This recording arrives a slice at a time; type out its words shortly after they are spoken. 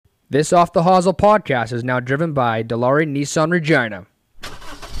This Off the Hosel podcast is now driven by Dilawri Nissan Regina.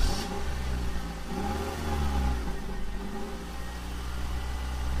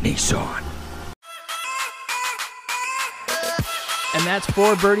 Nissan. And that's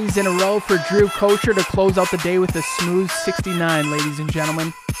 4 birdies in a row for Drew Kosher to close out the day with a smooth 69, ladies and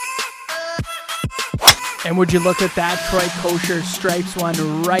gentlemen. And would you look at that, Troy Kosher strikes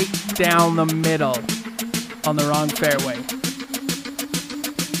one right down the middle on the wrong fairway.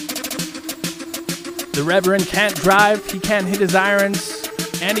 The Reverend can't drive, he can't hit his irons,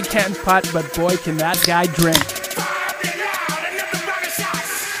 and he can't putt, but boy, can that guy drink.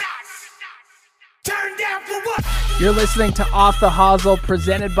 You're listening to Off the Hosel,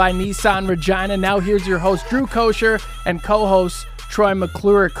 presented by Nissan Regina. Now here's your host, Drew Kosher, and co-host, Troy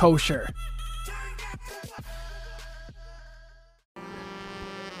McClure Kosher.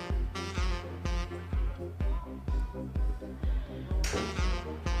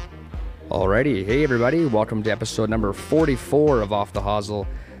 Alrighty, hey everybody, welcome to episode number 44 of Off the Hosel.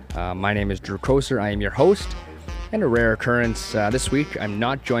 My name is Drew Kosher, I am your host, and a rare occurrence this week, I'm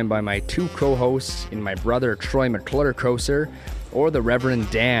not joined by my two co-hosts in my brother Troy McClure Kosher or the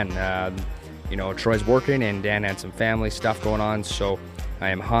Reverend Dan. Troy's working and Dan had some family stuff going on, so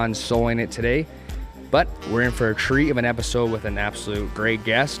I am Han Soloing it today. But we're in for a treat of an episode with an absolute great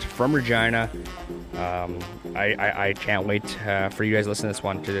guest from Regina. I can't wait for you guys to listen to this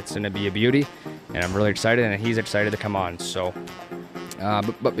one because it's going to be a beauty, and I'm really excited, and he's excited to come on. So,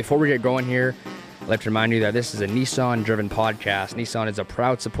 but before we get going here, I'd like to remind you that this is a Nissan-driven podcast. Nissan is a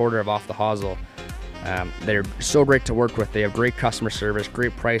proud supporter of Off the Hosel. They're so great to work with. They have great customer service,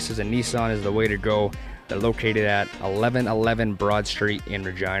 great prices, and Nissan is the way to go. They're located at 1111 Broad Street in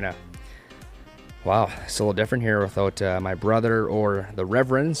Regina. Wow, it's a little different here without my brother or the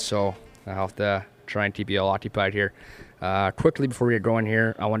Reverend, so I'll have to try and keep you all occupied here. Quickly before we get going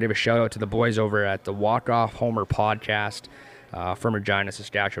here, I want to give a shout out to the boys over at the Walk Off Homer podcast from Regina,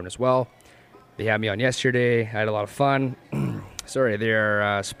 Saskatchewan as well. They had me on yesterday. I had a lot of fun.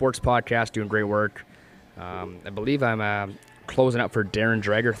 They're a sports podcast doing great work. I believe I'm closing up for Darren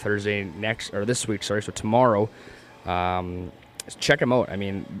Dreger this week, so tomorrow. Check them out. I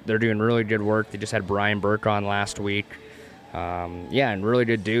mean, they're doing really good work. They just had Brian Burke on last week. And really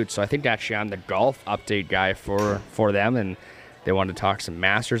good dude. So I think actually I'm the golf update guy for them, and they wanted to talk some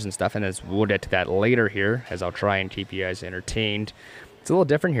Masters and stuff, and as we'll get to that later here, as I'll try and keep you guys entertained. It's a little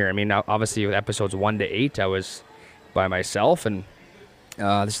different here. I mean, obviously with episodes 1 to 8, I was by myself, and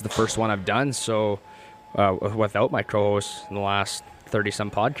this is the first one I've done, so without my co-hosts in the last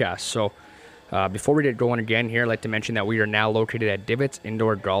 30-some podcasts. So before we get going again here, I'd like to mention that we are now located at Divots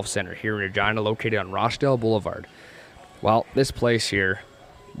Indoor Golf Center here in Regina, located on Rochdale Boulevard. Well, this place here,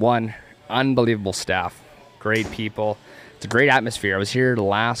 one, unbelievable staff, great people. It's a great atmosphere. I was here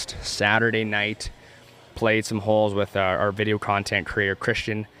last Saturday night, played some holes with our video content creator,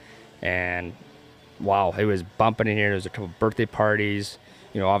 Christian, and wow, it was bumping in here. There was a couple of birthday parties.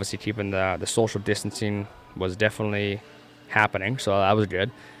 Obviously keeping the social distancing was definitely happening, so that was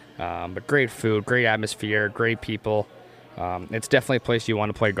good. But great food, great atmosphere, great people. It's definitely a place you want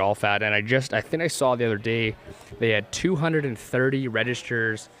to play golf at, and I think I saw the other day they had 230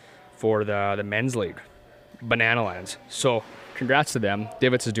 registers for the men's league, Banana Lands. So congrats to them.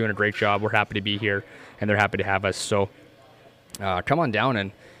 Divots is doing a great job. We're happy to be here, and they're happy to have us. So come on down,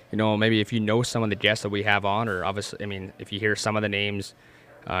 and maybe if you know some of the guests that we have on, or obviously, I mean, if you hear some of the names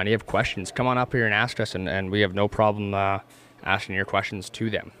and you have questions, come on up here and ask us, and we have no problem asking your questions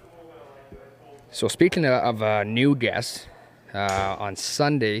to them. So speaking of new guests, on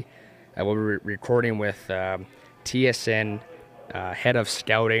Sunday, we'll be recording with TSN head of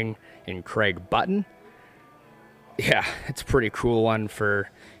scouting in Craig Button. Yeah, it's a pretty cool one for,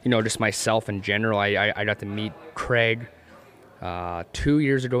 just myself in general. I got to meet Craig 2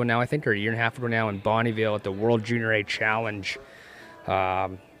 years ago now, I think, or a year and a half ago now in Bonnyville at the World Junior A Challenge. That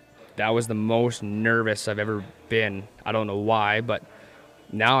was the most nervous I've ever been. I don't know why, but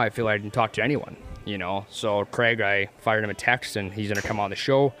now I feel like I can talk to anyone, So Craig, I fired him a text, and he's going to come on the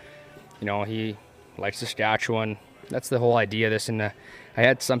show. He likes Saskatchewan. That's the whole idea of this. And I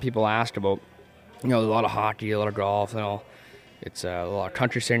had some people ask about, a lot of hockey, a lot of golf, it's a lot of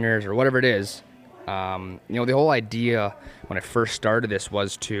country singers or whatever it is. The whole idea when I first started this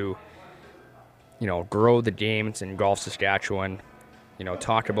was to, grow the games in Golf Saskatchewan,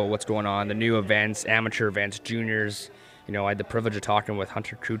 talk about what's going on, the new events, amateur events, juniors. I had the privilege of talking with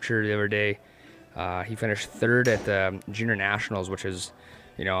Hunter Kucher the other day. He finished third at the Junior Nationals, which is,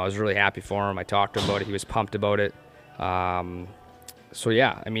 I was really happy for him. I talked to him about it. He was pumped about it. So,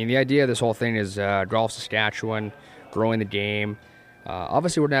 yeah, I mean, the idea of this whole thing is Golf Saskatchewan, growing the game,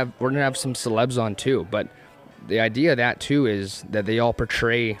 Obviously, we're gonna have some celebs on too, but the idea of that too is that they all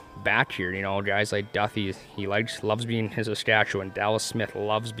portray back here. You know, guys like Duthie, he loves being in Saskatchewan. Dallas Smith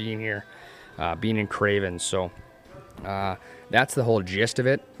loves being here, being in Craven. So that's the whole gist of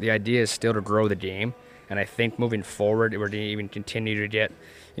it. The idea is still to grow the game, and I think moving forward, we're going to even continue to get,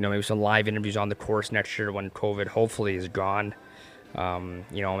 you know, maybe some live interviews on the course next year when COVID hopefully is gone.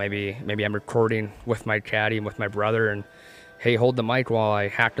 You know, maybe I'm recording with my caddy and with my brother, and hey, hold the mic while I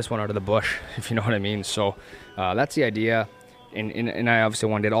hack this one out of the bush, if you know what I mean. So that's the idea. And I obviously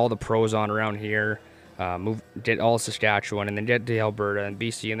want to get all the pros on around here, did all Saskatchewan, and then get to Alberta and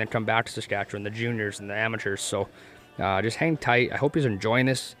BC, and then come back to Saskatchewan, the juniors and the amateurs. So just hang tight. I hope you're enjoying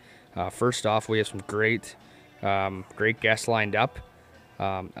this. First off, we have some great guests lined up.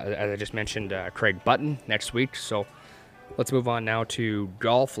 As I just mentioned, Craig Button next week. So let's move on now to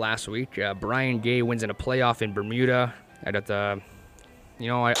golf. Last week, Brian Gay wins in a playoff in Bermuda. I got to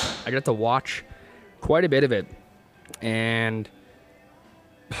watch quite a bit of it, and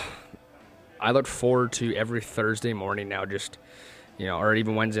I look forward to every Thursday morning now, just, you know, or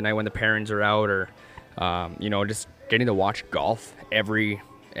even Wednesday night when the parents are out, or you know, just getting to watch golf every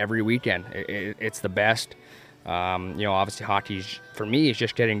weekend. It's the best. You know, obviously hockey for me is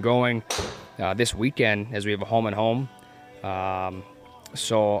just getting going this weekend as we have a home and home.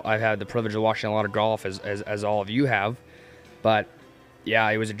 So I've had the privilege of watching a lot of golf as all of you have. But yeah,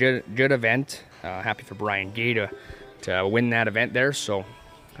 it was a good event. Happy for Brian Gay to win that event there. So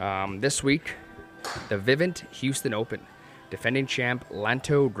this week, the Vivint Houston Open, defending champ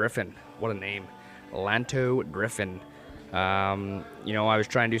Lanto Griffin. What a name, Lanto Griffin. You know, I was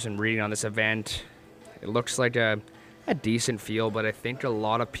trying to do some reading on this event. It looks like a decent field, but I think a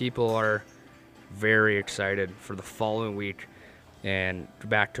lot of people are very excited for the following week. And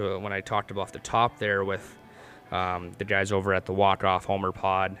back to when I talked about the top there with the guys over at the Walk Off Homer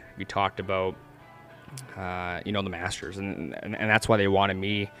Pod, we talked about you know, the Masters, and that's why they wanted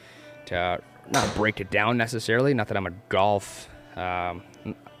me to not break it down necessarily. Not that I'm a golf,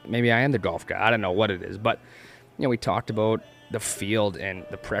 maybe I am the golf guy. I don't know what it is, but you know, we talked about the field and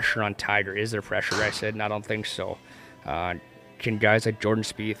the pressure on Tiger. Is there pressure? I said, and I don't think so. Can guys like Jordan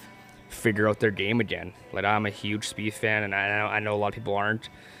Spieth figure out their game again? Like, I'm a huge Spieth fan, and I know a lot of people aren't.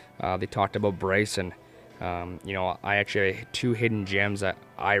 They talked about Bryce, and you know, I actually have two hidden gems that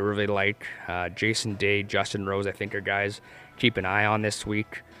I really like. Jason Day, Justin Rose, I think are guys keep an eye on this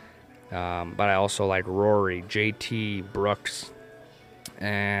week. But I also like Rory, JT, Brooks,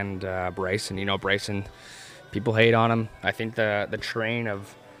 and Bryson. You know, Bryson, people hate on him. I think the train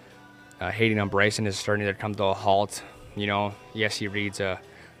of hating on Bryson is starting to come to a halt. You know, yes, he reads a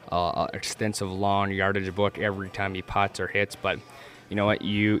extensive long yardage book every time he putts or hits, but you know what,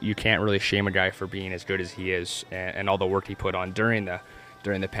 you can't really shame a guy for being as good as he is, and all the work he put on during the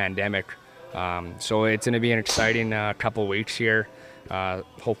pandemic. So it's going to be an exciting couple weeks here.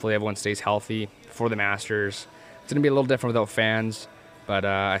 Hopefully everyone stays healthy for the Masters. It's going to be a little different without fans, but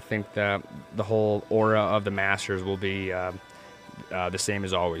I think the whole aura of the Masters will be the same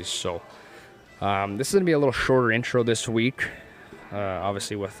as always. So this is going to be a little shorter intro this week,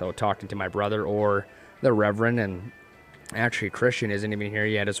 obviously without talking to my brother or the Reverend, and actually Christian isn't even here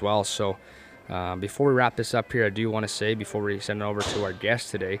yet as well. So before we wrap this up here, I do want to say, before we send it over to our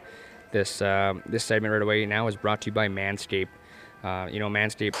guest today, this segment right away now is brought to you by Manscaped. You know,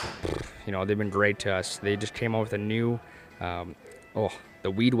 Manscaped, you know, they've been great to us. They just came out with a new,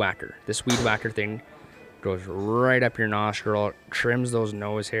 the Weed Whacker. This Weed Whacker thing goes right up your nostril, trims those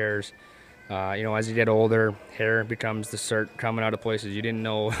nose hairs. You know, as you get older, hair becomes to start coming out of places you didn't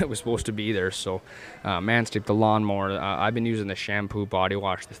know it was supposed to be there. So Manscaped, the lawnmower, I've been using the shampoo body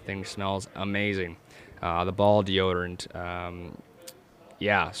wash. This thing smells amazing. The ball deodorant.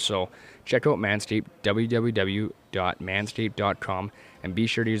 Yeah, so check out Manscaped, www.manscaped.com, and be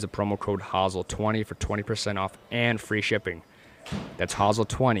sure to use the promo code HOZZLE20 for 20% off and free shipping. That's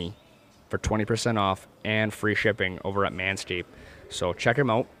HOZZLE20 for 20% off and free shipping over at Manscaped. So check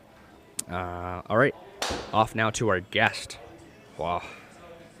them out. All right, off now to our guest. Wow.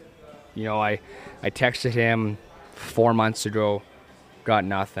 You know, I texted him 4 months ago, got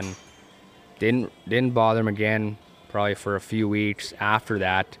nothing. Didn't bother him again, probably for a few weeks after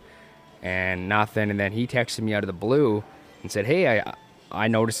that, and nothing. And then he texted me out of the blue and said, hey, I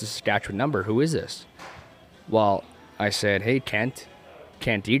noticed a Saskatchewan number. Who is this? Well, I said, hey, Kent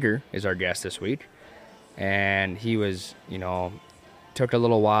Eager is our guest this week. And he was, you know, took a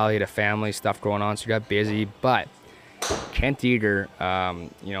little while. He had a family stuff going on, so he got busy. But Kent Eager,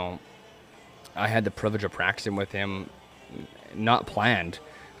 you know, I had the privilege of practicing with him, not planned.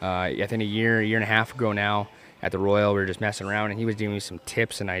 I think a year and a half ago now, at the Royal. We were just messing around, and he was giving me some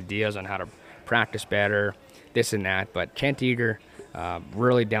tips and ideas on how to practice better, this and that. But Kent Eager,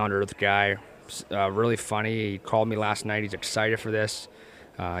 really down-to-earth guy, really funny. He called me last night. He's excited for this.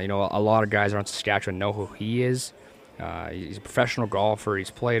 A lot of guys around Saskatchewan know who he is. He's a professional golfer.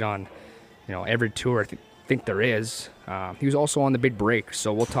 He's played on, every tour I think there is. He was also on the Big Break,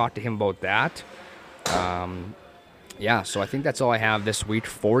 so we'll talk to him about that. So I think that's all I have this week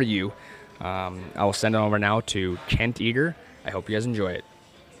for you. I will send it over now to Kent Eager. I hope you guys enjoy it.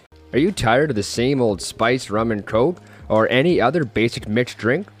 Are you tired of the same old spiced rum and coke or any other basic mixed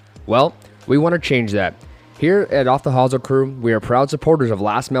drink? Well, we want to change that. Here at Off the Hosel Crew, we are proud supporters of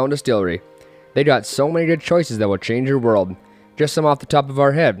Last Mountain Distillery. They got so many good choices that will change your world. Just some off the top of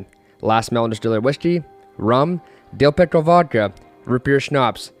our head. Last Mountain Distillery whiskey, rum, dill pickle vodka, root beer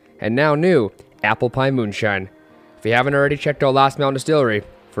schnapps, and now new, apple pie moonshine. If you haven't already checked out Last Mountain Distillery,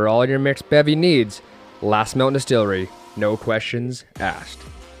 for all your mixed bevy needs, Last Mountain Distillery, no questions asked.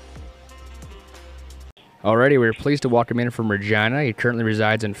 Alrighty, we're pleased to welcome in from Regina. He currently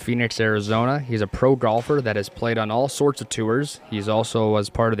resides in Phoenix, Arizona. He's a pro golfer that has played on all sorts of tours. He's also was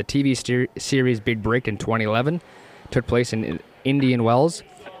part of the TV series Big Break in 2011. Took place in Indian Wells.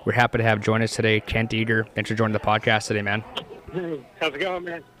 We're happy to have join us today, Kent Eager. Thanks for joining the podcast today, man. Hey, how's it going,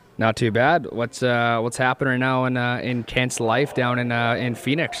 man? Not too bad. What's happening right now in Kent's life down in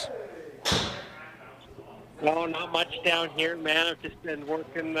Phoenix? No, not much down here, man. I've just been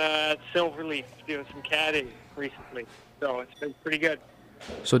working at Silverleaf doing some caddying recently, so it's been pretty good.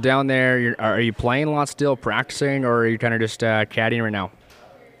 So down there, are you playing a lot still, practicing, or are you kind of just caddying right now?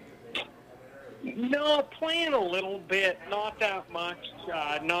 No, playing a little bit, not that much,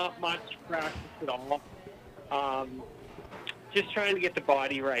 not much practice at all. Just trying to get the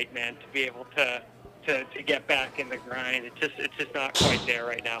body right, man, to be able to get back in the grind. It's just not quite there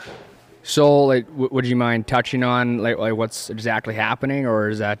right now. So, would you mind touching on like what's exactly happening, or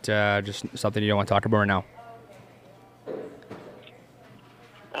is that just something you don't want to talk about right now?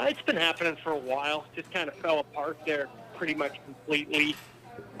 It's been happening for a while. Just kind of fell apart there pretty much completely.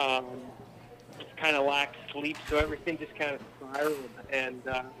 Just kind of lacked sleep, so everything just kind of spiraled, and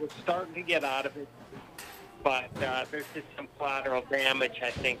we're starting to get out of it. But there's just some collateral damage, I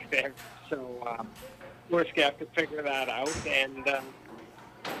think, there. So we're just going to have to figure that out. And,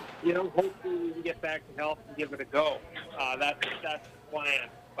 hopefully we can get back to health and give it a go. That's the plan.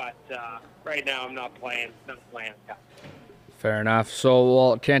 But right now I'm not playing. Fair enough. So,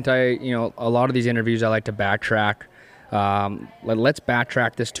 well, Kent, a lot of these interviews I like to backtrack. Let's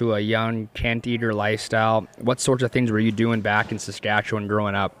backtrack this to a young Kent Eager lifestyle. What sorts of things were you doing back in Saskatchewan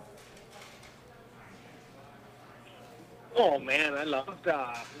growing up? Oh, man, I loved,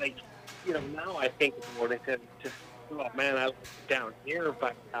 now I think about it and just, I love down here,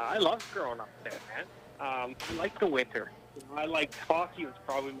 but I loved growing up there, man. I liked the winter. I liked hockey. Was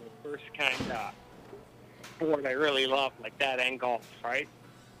probably my first kind of sport I really loved, like that and golf, right?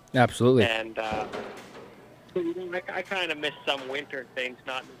 Absolutely. And I kind of miss some winter things,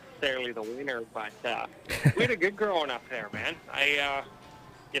 not necessarily the winter, but we had a good growing up there, man. I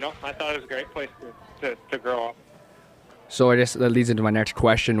thought it was a great place to grow up. So I guess that leads into my next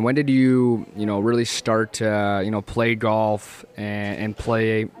question. When did you, really start to, play golf and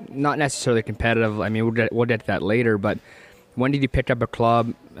play, not necessarily competitive? I mean, we'll get to that later, but when did you pick up a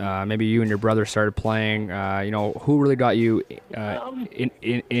club? Maybe you and your brother started playing. Who really got you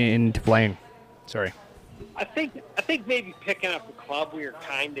into playing? Sorry. I think maybe picking up a club, we were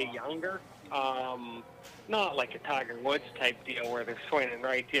kind of younger. Not like a Tiger Woods type deal where they're swinging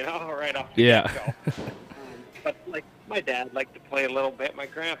right off the get-go. But like my dad liked to play a little bit. My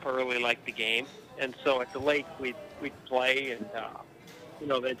grandpa really liked the game, and so at the lake we'd play, and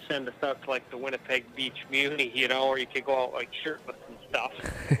they'd send us out to like the Winnipeg Beach Muni, where you could go out like shirtless and stuff.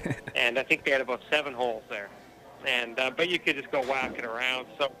 And I think they had about 7 holes there, and but you could just go whacking around.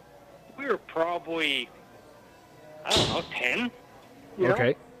 So we were probably 10.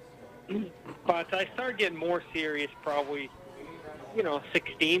 Okay. But I started getting more serious probably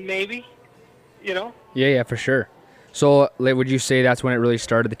 16 maybe. Yeah, for sure. So, would you say that's when it really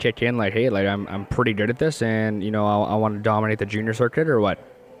started to kick in? Like, hey, I'm pretty good at this, and I want to dominate the junior circuit, or what?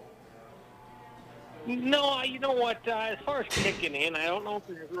 No, you know what? As far as kicking in, I don't know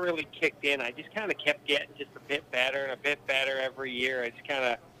if it really kicked in. I just kind of kept getting just a bit better and a bit better every year. I just kind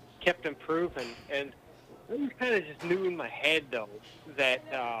of kept improving, and I just kind of just knew in my head though that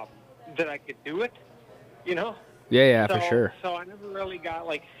I could do it. Yeah, for sure. So I never really got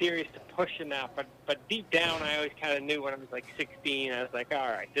like serious to pushing that, but deep down I always kind of knew when I was like 16. I was like, all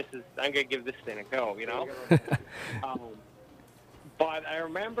right, I'm gonna give this thing a go, But I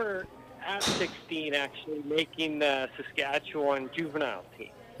remember at 16 actually making the Saskatchewan juvenile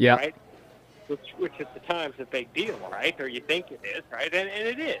team. Yeah. Right? Which at the time's a big deal, right? Or you think it is, right? And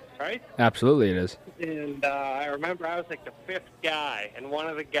it is, right? Absolutely, it is. And I remember I was like the 5th guy, and one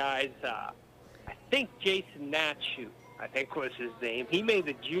of the guys, I think Jason Natshu, I think was his name, he made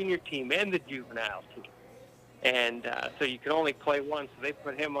the junior team and the juvenile team. And so you could only play one, so they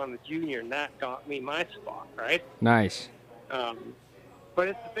put him on the junior, and that got me my spot, right? Nice. But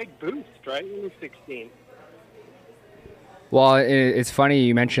it's a big boost, right, when you're 16. Well, it's funny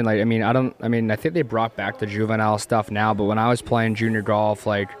you mentioned, like, I think they brought back the juvenile stuff now, but when I was playing junior golf,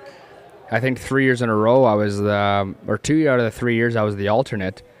 like, I think 3 years in a row I was or 2 out of the 3 years I was the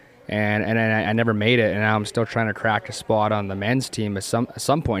alternate, and I never made it, and now I'm still trying to crack a spot on the men's team at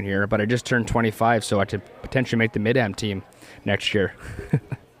some point here, but I just turned 25, so I could potentially make the Mid-Am team next year.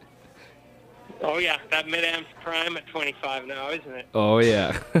 Oh, yeah, that Mid-Am's prime at 25 now, isn't it? Oh,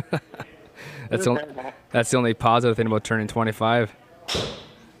 yeah. That's the only positive thing about turning 25.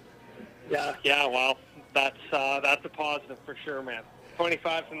 Yeah, well, that's a positive for sure, man.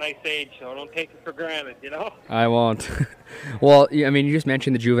 25 is a nice age, so don't take it for granted, you know? I won't. Well, I mean, you just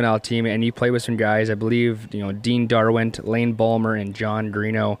mentioned the juvenile team, and you play with some guys, I believe, Dean Darwint, Lane Bulmer, and John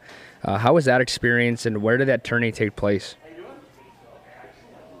Greeno. How was that experience, and where did that tourney take place?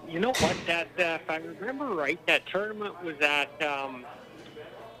 You know what? If I remember right, that tournament was at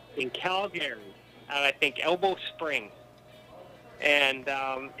in Calgary at, I think, Elbow Springs. And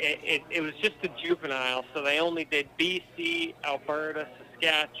it was just a juvenile, so they only did BC, Alberta,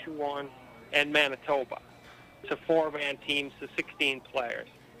 Saskatchewan, and Manitoba. It's a 4-man team, so 16 players.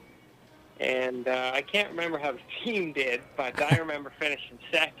 And I can't remember how the team did, but I remember finishing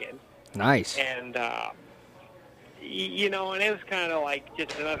second. Nice. And, and it was kind of like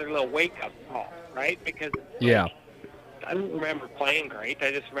just another little wake-up call, right? Because yeah. I don't remember playing great.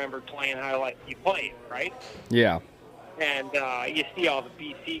 I just remember playing how you played, right? Yeah. And you see all the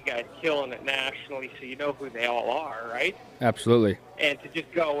BC guys killing it nationally, so you know who they all are, right? Absolutely. And to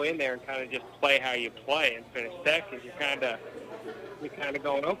just go in there and kind of just play how you play and finish second, you're kind of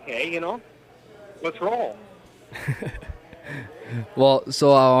going, okay, let's roll. Well,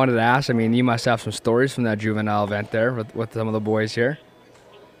 so I wanted to ask, you must have some stories from that juvenile event there with some of the boys here.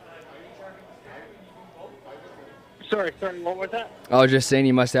 Sorry, what was that? I was just saying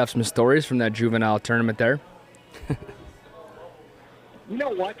you must have some stories from that juvenile tournament there. You know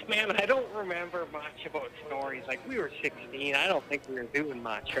what, man? I don't remember much about stories. Like, we were 16. I don't think we were doing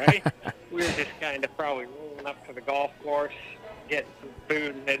much, right? We were just kind of probably rolling up to the golf course, getting some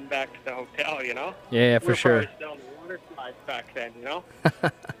food, and heading back to the hotel, Yeah, for sure. We were probably still on the water slides back then,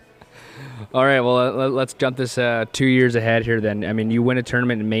 All right, well, let's jump this 2 years ahead here then. You win a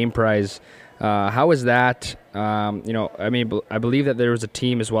tournament in Main Prize. How was that? I believe that there was a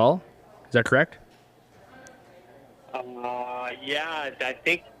team as well. Is that correct? Yeah, I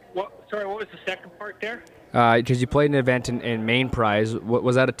think. What was the second part there? Because you played an event in Main Prize.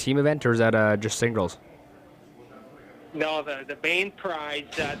 Was that a team event or is that just singles? No, the Main Prize,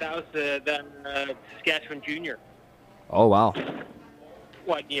 that was the Saskatchewan Junior. Oh, wow.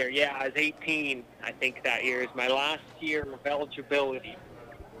 What year? Yeah, I was 18, I think, that year. It was my last year of eligibility.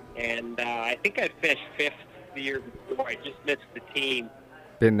 And I think I'd finished 5th the year before. I just missed the team.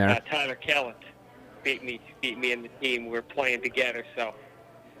 Been there. Tyler Kellett beat me in the team. We were playing together, so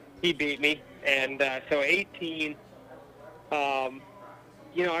he beat me. And so 18, I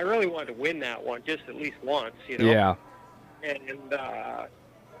really wanted to win that one just at least once, Yeah. And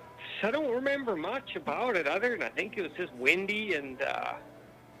so I don't remember much about it other than I think it was just windy and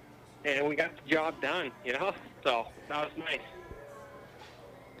we got the job done, So that was nice.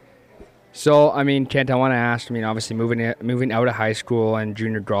 So, Kent, I want to ask, obviously moving out of high school and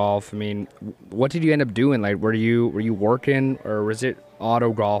junior golf, what did you end up doing? Like, were you working or was it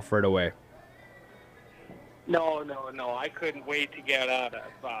auto golf right away? No. I couldn't wait to get out of.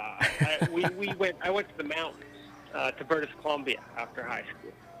 I went to the mountains, to British Columbia after high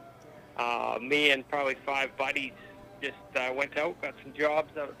school. Me and probably 5 buddies just went out, got some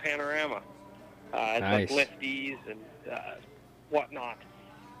jobs out at Panorama, nice. Like lifties and whatnot.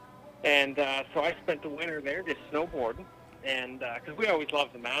 And so I spent the winter there just snowboarding, and because we always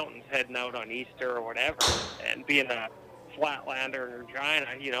loved the mountains, heading out on Easter or whatever, and being a Flatlander in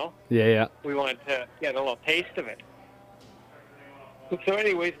Regina, Yeah. we wanted to get a little taste of it. So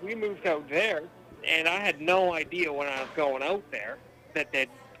anyways, we moved out there, and I had no idea when I was going out there that they'd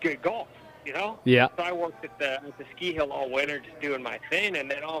good golf, Yeah. So I worked at the ski hill all winter just doing my thing,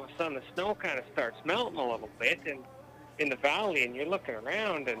 and then all of a sudden the snow kind of starts melting a little bit, and in the valley, and you're looking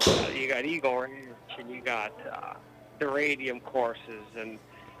around, and you got Eagle Ranch, and you got the Radium courses, and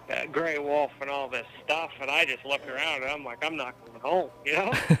Grey Wolf and all this stuff, and I just look around and I'm like, I'm not going home, you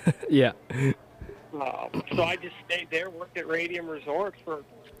know? Yeah. So I just stayed there, worked at Radium Resort for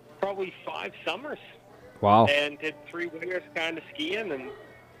probably 5 summers. Wow. And did 3 winters kind of skiing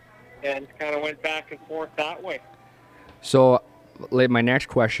and kind of went back and forth that way. So, my next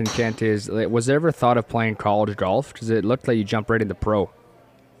question, Kent, is was there ever thought of playing college golf? Because it looked like you jumped right into pro.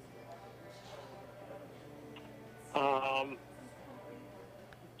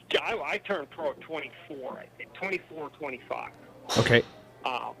 I turned pro at 24, I think, 24, 25. Okay.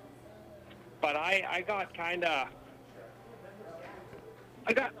 But I got kind of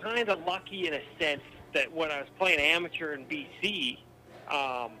lucky in a sense that when I was playing amateur in BC,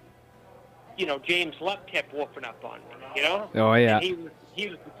 James Lupp kept whooping up on me, you know? Oh, yeah. And he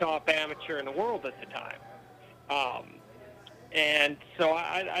was the top amateur in the world at the time. And so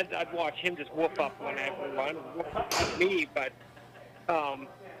I'd watch him just whoop up on everyone and whoop up on me, but,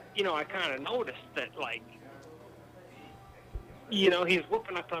 I kind of noticed that, like, he's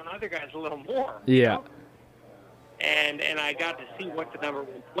whooping up on other guys a little more. Yeah. You know? And I got to see what the number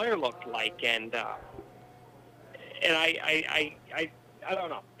 1 player looked like, and I don't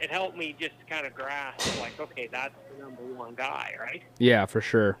know. It helped me just kind of grasp, like, okay, that's the number 1 guy, right? Yeah, for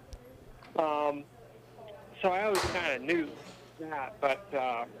sure. So I always kind of knew that, but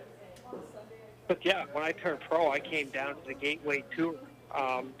yeah, when I turned pro, I came down to the Gateway Tour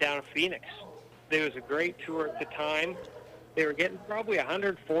down in Phoenix. There was a great tour at the time. They were getting probably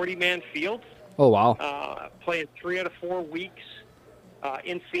 140-man fields. Oh, wow. Playing 3 out of 4 weeks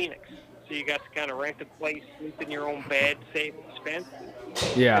in Phoenix. So you got to kind of rent a place, sleep in your own bed, save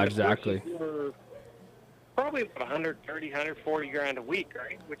expenses. Yeah, exactly. Were probably about 130, 140 grand a week,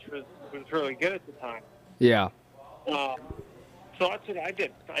 right? Which was really good at the time. Yeah. So that's what I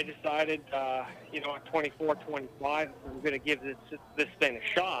did. I decided, at 24, 25, I'm going to give this thing a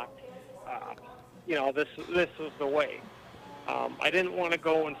shot. This was the way. I didn't want to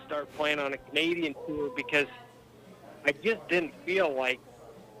go and start playing on a Canadian tour because I just didn't feel like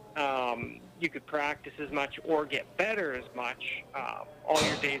you could practice as much or get better as much. All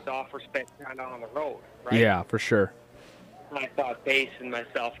your days off were spent kind of on the road, right? Yeah, for sure. I thought basing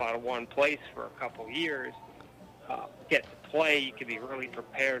myself out of one place for a couple of years, get to play, you could be really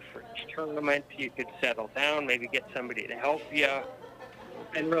prepared for each tournament, you could settle down, maybe get somebody to help you,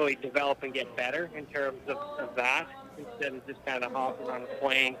 and really develop and get better in terms of that, instead of just kind of hopping on a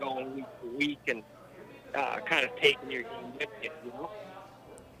plane, going week to week, and kind of taking your game with you, you know?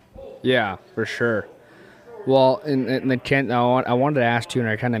 Yeah, for sure. Well, in the Kent, I wanted to ask you, and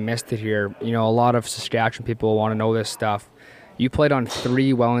I kind of missed it here. A lot of Saskatchewan people want to know this stuff. You played on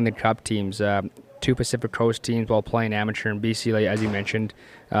 3 Wellington Cup teams, 2 Pacific Coast teams while playing amateur in BC, like, as you mentioned,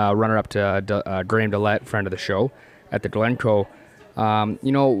 runner-up to Graham Dillette, friend of the show, at the Glencoe.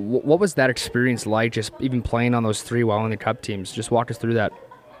 What was that experience like, just even playing on those 3 Wellington Cup teams? Just walk us through that.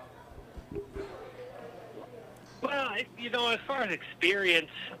 Well, as far as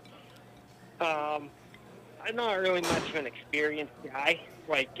experience, I'm not really much of an experienced guy.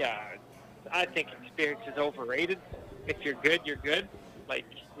 Like, I think experience is overrated. If you're good, you're good. Like,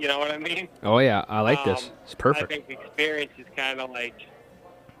 you know what I mean? Oh, yeah. I like this. It's perfect. I think experience is kind of like,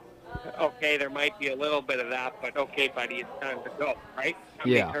 okay, there might be a little bit of that, but okay, buddy, it's time to go, right? How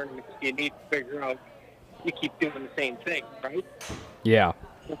many tournaments do you need to figure out you keep doing the same thing, right? Yeah.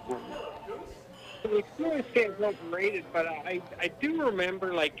 So the experience is overrated, but I do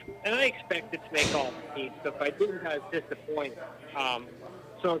remember, like, and I expected to make all the teams, so if I didn't, I was disappointed.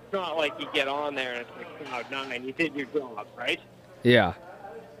 So it's not like you get on there and it's like cloud 9. You did your job, right? Yeah.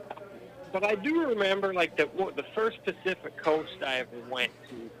 But I do remember, like, the first Pacific Coast I ever went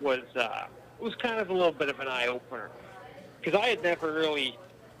to was kind of a little bit of an eye-opener. Because I had never really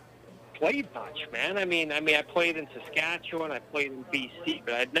played much, man. I mean, I played in Saskatchewan, I played in BC,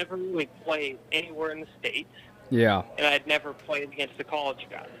 but I'd never really played anywhere in the States. Yeah. And I'd never played against the college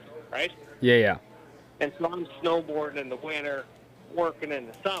guys, right? Yeah. And so I'm snowboarding in the winter, working in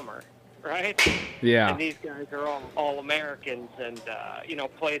the summer, right? Yeah. And these guys are all Americans and,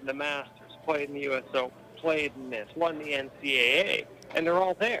 played in the Masters, played in the USO, played in this, won the NCAA, and they're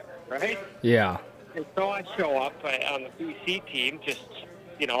all there, right? Yeah. And so I show up on the BC team, just,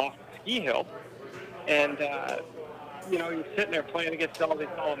 off the ski hill, and, you're sitting there playing against all these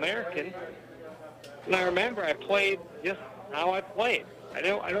All-Americans, and I remember I played just how I played. I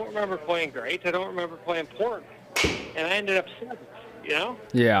don't remember playing great. I don't remember playing poor, and I ended up 7th,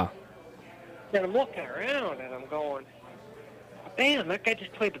 Yeah. And I'm looking around, and I'm going, damn, that guy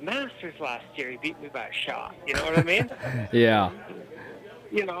just played the Masters last year. He beat me by a shot. You know what I mean? Yeah.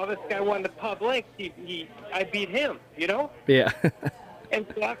 This guy won the Pub Link. I beat him, Yeah. And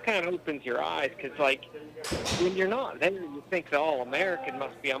so that kind of opens your eyes, because, like, when you're not there, you think the All-American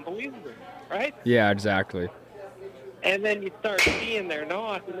must be unbelievable, right? Yeah, exactly. And then you start seeing they're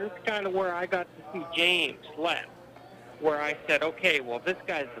not, and that's kind of where I got to see James Lett, where I said, okay, well, this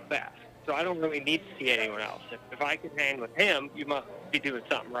guy's the best, so I don't really need to see anyone else. If I can hang with him, you must be doing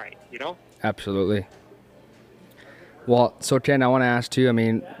something right, you know? Absolutely. Well, so Ken, I want to ask too, I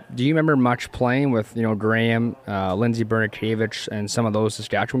mean, do you remember much playing with, Graham, Lindsey Bernikavich, and some of those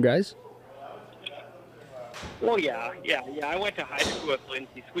Saskatchewan guys? Well, yeah. I went to high school with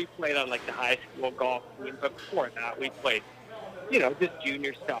Lindsay. We played on, like, the high school golf team, but before that, we played, just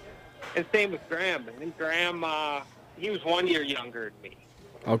junior stuff. And same with Graham. And Graham, he was 1 year younger than me.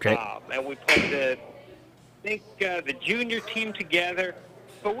 Okay. And we played the junior team together,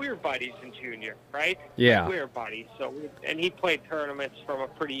 but we were buddies in junior, right? Yeah. We were buddies. And he played tournaments from a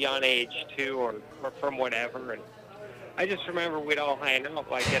pretty young age, too, or from whatever. And I just remember we'd all hang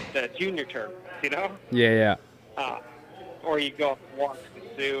out, like, at the junior tournaments, Yeah. Or you go up and watch the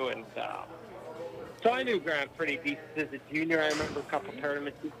zoo. And so I knew Graham pretty decent as a junior. I remember a couple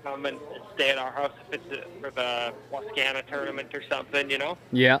tournaments he'd come and stay at our house if it's for the Wascana tournament or something,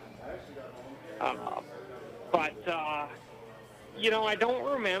 Yeah. But, I don't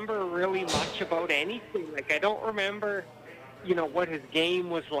remember really much about anything. Like, I don't remember, what his game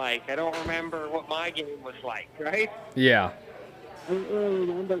was like. I don't remember what my game was like, right? Yeah. I don't really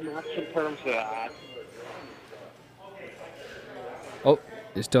remember much in terms of that. Oh,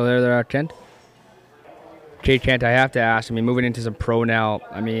 you still there, Kent? Okay, Kent, I have to ask, moving into some pro now,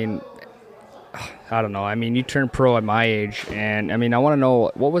 I don't know. You turned pro at my age, and, I want to know,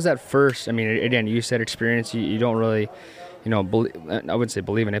 what was that first? Again, you said experience, you don't really, believe, I wouldn't say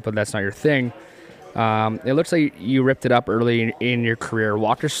believe in it, but that's not your thing. It looks like you ripped it up early in your career.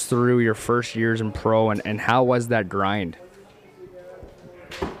 Walk us through your first years in pro, and how was that grind?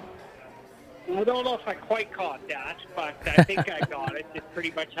 I don't know if I quite caught that, but I think I got it. Just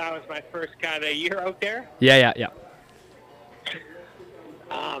pretty much how was my first kind of year out there. Yeah. It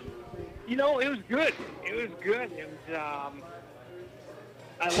was good. It was good. I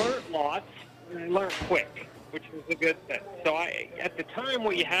learned lots, and I learned quick, which was a good thing. So at the time,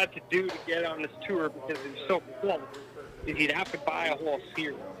 what you had to do to get on this tour, because it was so close, is you'd have to buy a whole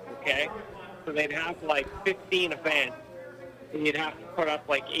series, okay? So they'd have like 15 events, and you'd have to put up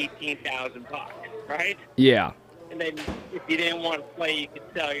like $18,000, right? Yeah. And then if you didn't want to play, you could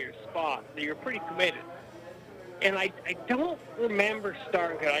sell your spot. So you're pretty committed. And I don't remember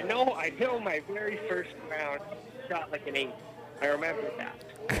starting good. I know my very first round shot like an 8. I remember that.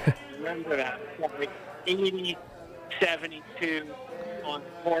 Like 80, 72 on the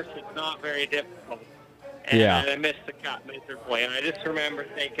course is not very difficult. And I missed the cut miserably. And I just remember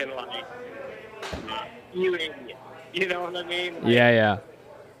thinking, like, you idiot. You know what I mean? Like, Yeah.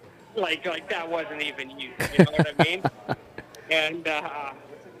 Like that wasn't even you. You know what I mean? And, I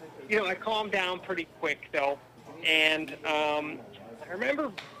calmed down pretty quick, though. And I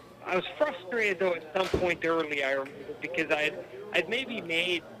remember I was frustrated, though, at some point early, I remember, because I'd maybe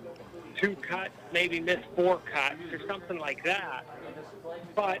made 2 cuts, maybe missed 4 cuts or something like that.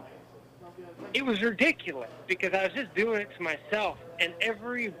 But it was ridiculous because I was just doing it to myself. And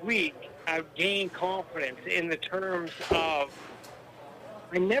every week I would gain confidence in the terms of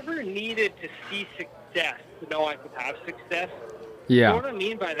I never needed to see success to know I could have success. Yeah. So what I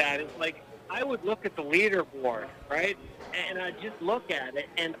mean by that is, like, I would look at the leaderboard, right? And I'd just look at it,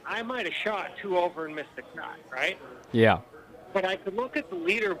 and I might have shot 2 over and missed a cut, right? Yeah. But I could look at the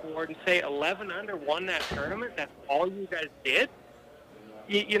leaderboard and say 11 under won that tournament. That's all you guys did?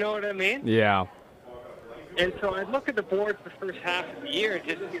 You know what I mean? Yeah. And so I'd look at the board for the first half of the year and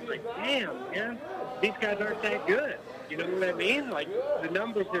just be like, damn, man, these guys aren't that good. You know what I mean? Like, the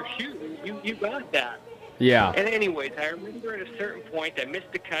numbers they're shooting, you got that. Yeah. And anyways, I remember at a certain point I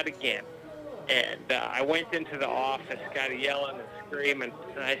missed the cut again. And I went into the office, got yelling and screaming,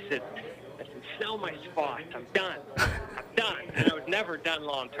 and I said, sell my spots. I'm done. And I was never done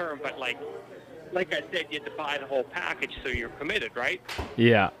long term, but like I said, you had to buy the whole package so you're committed, right?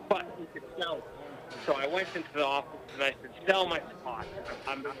 Yeah. But you could sell it. So I went into the office and I said, sell my spots.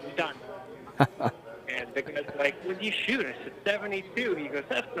 I'm done. And the guy's like, what did you shoot? I said, 72. He goes,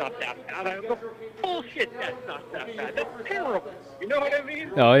 that's not that bad. I go, bullshit, that's not that bad. That's terrible. You know what I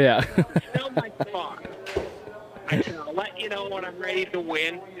mean? Oh, yeah. Sell my spots. I said, I'll let you know when I'm ready to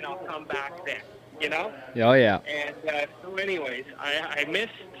win, and I'll come back then, you know? Oh, yeah. And so anyways, I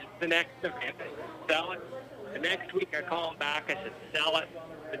missed the next event. I said, sell it. The next week I call him back. I said, sell it.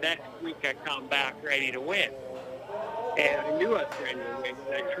 The next week I come back ready to win. And I knew I was ready to win.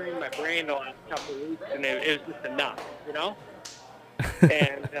 And I trained my brain the last couple of weeks, and it was just enough, you know?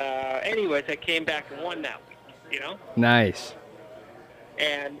 And anyways, I came back and won that week, you know? Nice.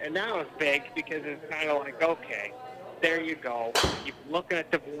 And that was big because it's kind of like, okay, there you go. You've been looking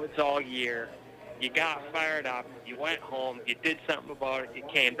at the boards all year. You got fired up. You went home. You did something about it. You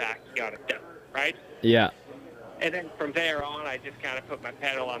came back. You got it done, right? Yeah. And then from there on, I just kind of put my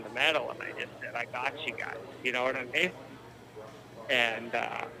pedal on the metal, and I just said, I got you guys. You know what I mean? And,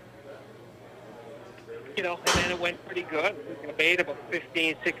 you know, and then it went pretty good. We made about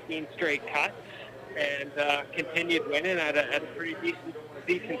 15, 16 straight cuts and continued winning at a pretty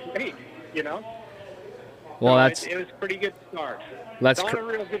decent rate, you know? Well, so it was a pretty good start. That's not a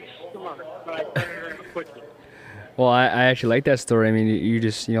real good start, but I turned it around quickly. Well, I actually like that story. I mean, you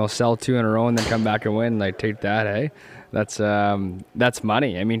just, you know, sell 2 in a row and then come back and win. Like, take that, hey? That's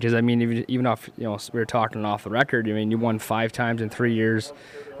money. I mean, because, I mean, even off, you know, we were talking off the record, I mean, you won 5 times in 3 years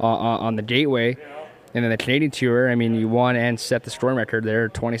on the Gateway. And then the Canadian Tour, I mean, you won and set the scoring record there,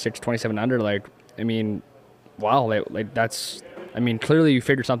 26, 27 under. Like, I mean, wow, like that's, I mean, clearly you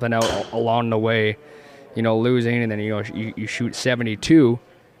figured something out along the way, you know, losing, and then, you know, you shoot 72.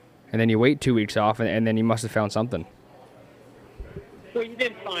 And then you wait 2 weeks off, and then you must have found something. Well, you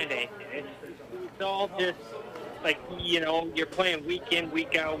didn't find anything. It's all just, like, you know, you're playing week in,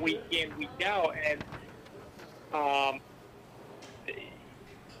 week out, and,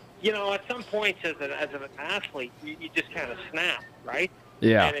 you know, at some points as an athlete, you just kind of snap, right?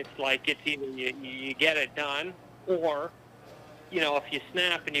 Yeah. And it's like it's either you get it done, or, you know, if you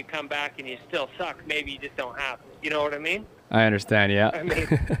snap and you come back and you still suck, maybe you just don't have it. You know what I mean? I understand, yeah. I mean,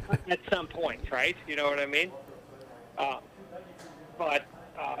 at some point, right? You know what I mean? But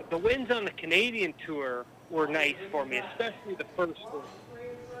the wins on the Canadian Tour were nice for me, especially the first one.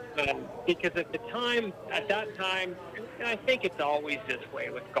 Because at that time, and I think it's always this way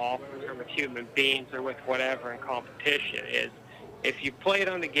with golfers or with human beings or with whatever in competition, is if you played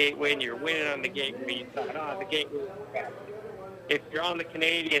on the Gateway and you're winning on the Gateway, you thought, the Gateway is better. If you're on the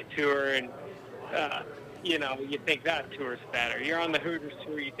Canadian Tour and you know, you think that tour's better. You're on the Hooters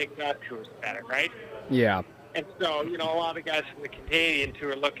Tour, you think that tour's better, right? Yeah. And so, you know, a lot of guys from the Canadian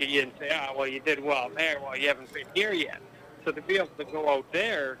Tour look at you and say, well, you did well there. Well, you haven't been here yet. So to be able to go out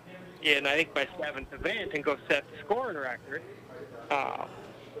there in, I think, my 7th event and go set the scoring record,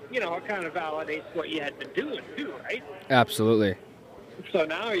 you know, it kind of validates what you had been doing too, right? Absolutely. So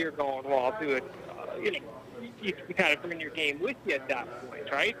now you're going, well, I'll do it, you know, you kind of bring your game with you at that point,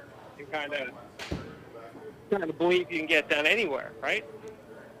 right? You kind of believe you can get done anywhere, right?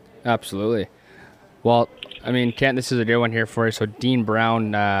 Absolutely. Well, I mean, Kent, this is a good one here for you. So Dean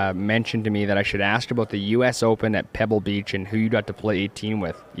Brown mentioned to me that I should ask about the U.S. Open at Pebble Beach and who you got to play 18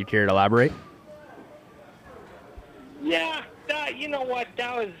 with. You care to elaborate? Yeah, you know what?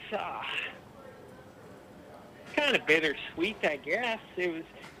 That was kind of bittersweet, I guess. It was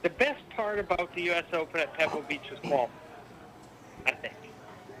the best part about the U.S. Open at Pebble Beach was qualifying, I think.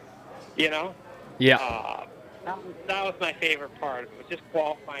 You know? Yeah. That was my favorite part. It was just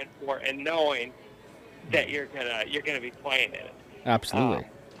qualifying for it and knowing that you're gonna be playing in it. Absolutely.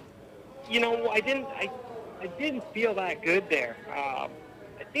 You know, I didn't feel that good there. I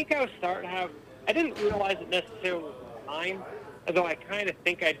think I was starting to have. I didn't realize it necessarily was time, although I kind of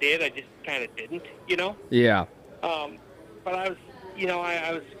think I did. I just kind of didn't. You know. Yeah. But I was, you know,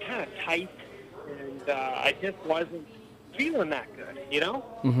 I was kind of tight, and I just wasn't feeling that good. You know.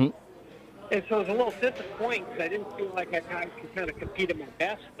 Mm-hmm. And so it was a little disappointing because I didn't feel like I could kind of compete at my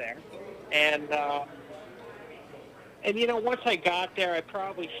best there. And you know, once I got there, I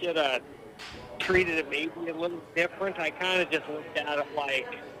probably should have treated it maybe a little different. I kind of just looked at it like,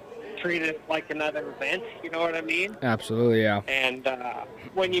 treated it like another event, you know what I mean? Absolutely, yeah. And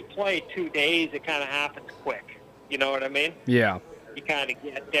when you play 2 days, it kind of happens quick, you know what I mean? Yeah. You kind of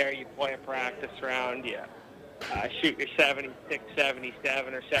get there, you play a practice round, you shoot your 76,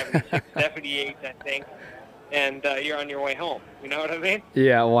 77, or 76, 78, I think, and you're on your way home. You know what I mean?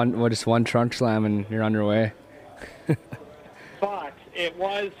 Yeah, just one trunk slam and you're on your way. But it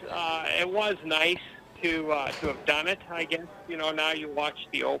was nice to have done it, I guess. You know, now you watch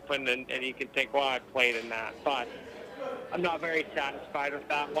the Open and you can think, well, I played in that. But I'm not very satisfied with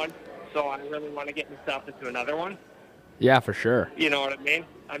that one, so I really want to get myself into another one. Yeah, for sure. You know what I mean?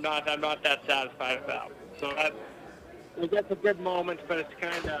 I'm not that satisfied with that one. So that's a good moment, but it's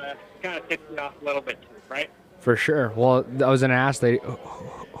kind of ticked me off a little bit too, right? For sure. Well, I was going to ask,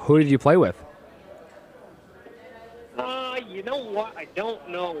 who did you play with? You know what? I don't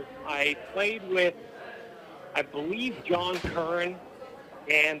know. I played with, I believe, John Curran,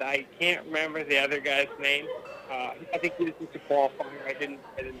 and I can't remember the other guy's name. I think he was just a qualifier. I didn't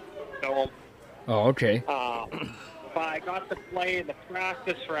know him. Oh, okay. but I got to play in the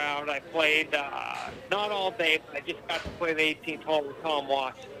practice round. I played not all day, but I just got to play the 18th hole with Tom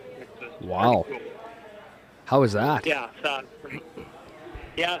Watson. Which was Wow. pretty cool. How was that? Yeah, so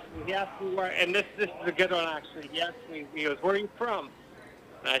he asked me where, and this is a good one actually. He asked me, he goes, "Where are you from?"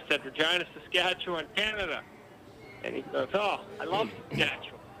 And I said, "Regina, Saskatchewan, Canada." And he goes, "Oh, I love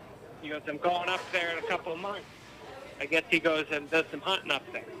Saskatchewan." He goes, "I'm going up there in a couple of months." I guess he goes and does some hunting up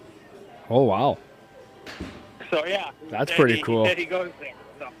there. Oh, wow. So yeah, That's pretty cool. He said he goes there.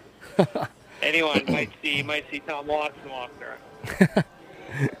 So anyone might see Tom Watson walk there.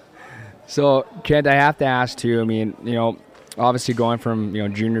 So, Kent, I have to ask too. I mean, you know, obviously going from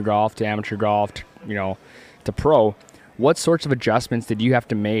junior golf to amateur golf, to pro. What sorts of adjustments did you have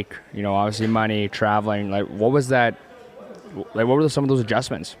to make? Obviously money, traveling. Like, what was that? Like, what were some of those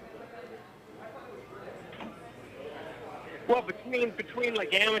adjustments? Well, between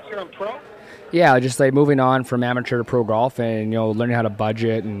like amateur and pro. Yeah, just like moving on from amateur to pro golf, and learning how to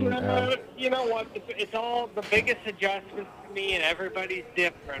budget and. You know what? It's all the biggest adjustments to me, and everybody's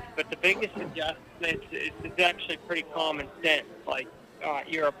different. But the biggest adjustment it's actually pretty common sense. Like,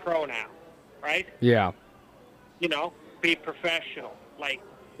 you're a pro now, right? Yeah. Be professional. Like,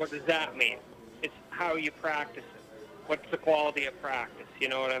 what does that mean? It's how you practice it. What's the quality of practice? You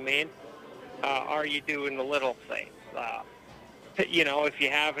know what I mean? Are you doing the little things? If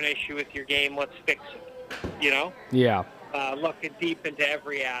you have an issue with your game, let's fix it. Yeah. Looking deep into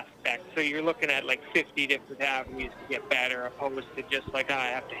every aspect. So you're looking at like 50 different avenues to get better, opposed to just like, I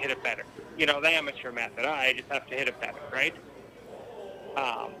have to hit it better. The amateur method, I just have to hit it better, right?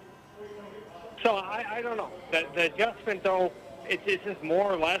 So I don't know. The adjustment, though, it's just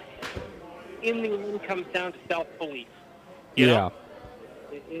more or less, in the end, comes down to self-belief. You know?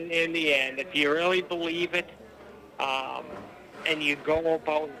 In the end, if you really believe it, and you go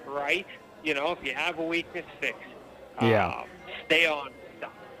about it right, if you have a weakness, fix it. Stay on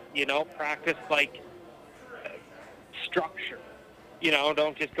stuff. Practice like structure.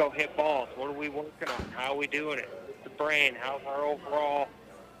 Don't just go hit balls. What are we working on? How are we doing it? What's the brain? How's our overall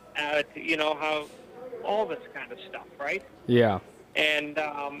attitude? How all this kind of stuff, right? Yeah. And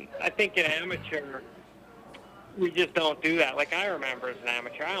I think in amateur, we just don't do that. Like, I remember as an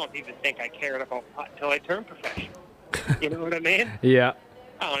amateur, I don't even think I cared about putt until I turned professional. You know what I mean? Yeah.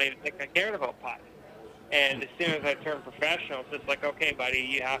 I don't even think I cared about putt. And as soon as I turned professional, it's just like, okay, buddy,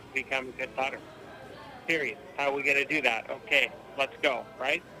 you have to become a good putter. Period. How are we going to do that? Okay, let's go,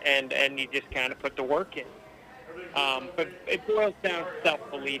 right? And you just kind of put the work in. But it boils down to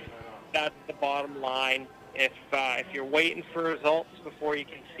self-belief. That's the bottom line. If you're waiting for results before you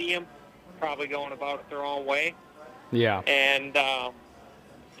can see them, probably going about it the wrong way. Yeah. And,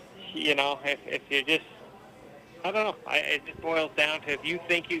 if you just, I don't know. It just boils down to, if you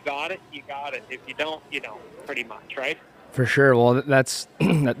think you got it, you got it. If you don't, you don't, pretty much, right? For sure. Well, that's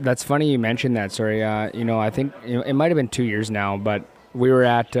that's funny you mentioned that. Sorry. I think it might have been 2 years now, but we were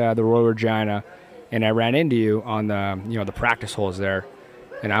at the Royal Regina, and I ran into you on the the practice holes there,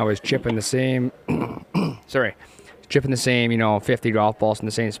 and I was chipping the same. Chipping the same 50 golf balls in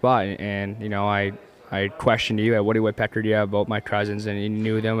the same spot, and I questioned you at Woody Woodpecker, about my cousins, and you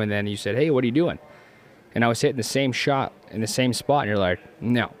knew them, and then you said, "Hey, what are you doing?" And I was hitting the same shot in the same spot, and you're like,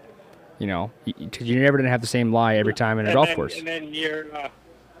 "No." Because you're never going to have the same lie every time in a golf course. And then you're not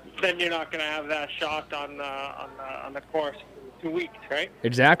going to have that shot on the course for 2 weeks, right?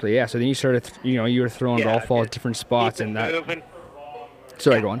 Exactly, yeah. So then you started, you were throwing golf balls at different spots, and that. Moving.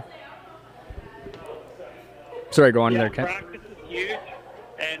 Sorry, go on. Sorry, go on there, Ken. Practice is huge,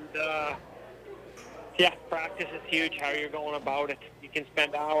 and practice is huge. How you're going about it. You can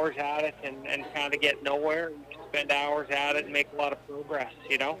spend hours at it and kind of get nowhere. You can spend hours at it and make a lot of progress.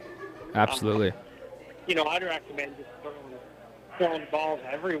 Absolutely. I'd recommend just throwing balls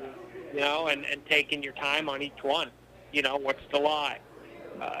everywhere, and taking your time on each one. What's the lie?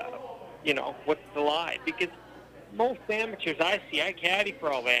 What's the lie? Because most amateurs I see, I caddy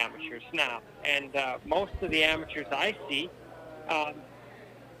for all the amateurs now, and most of the amateurs I see,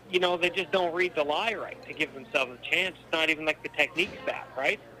 they just don't read the lie right to give themselves a chance. It's not even like the technique's bad,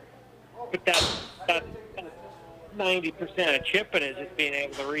 right? But that's 90% of chipping is just being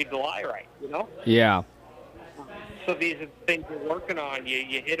able to read the lie right, Yeah. So these are the things you're working on.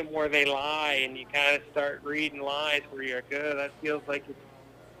 You hit them where they lie, and you kind of start reading lies where you're good. That feels like it's,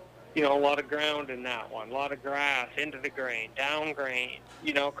 a lot of ground in that one, a lot of grass, into the grain, down grain,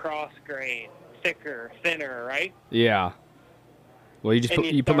 cross grain, thicker, thinner, right? Yeah. Well,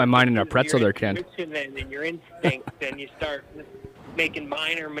 you put my mind in a pretzel there, Ken. And your instinct, and you start making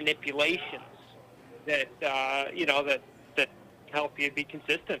minor manipulations that that help you be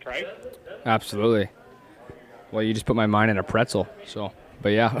consistent, right? Absolutely. Well, you just put my mind in a pretzel. So, but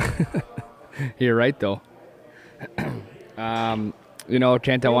yeah, you're right though. You know,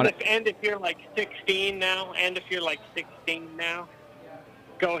 Kent, I want to. And if you're like 16 now,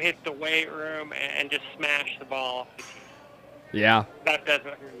 go hit the weight room and just smash the ball off the tee. Yeah. That doesn't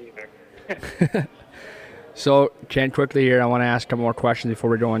hurt either. So, Kent, quickly here, I want to ask a couple more questions before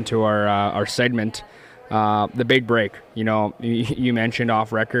we go into our segment. The big break. You know, you mentioned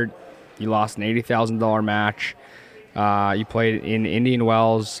off record, you lost an $80,000 match. You played in Indian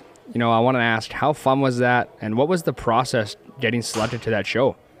Wells. You know, I want to ask, how fun was that, and what was the process getting selected to that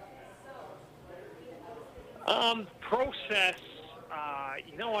show? Process,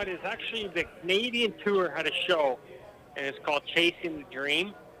 you know what, is actually the Canadian Tour had a show, and it's called Chasing the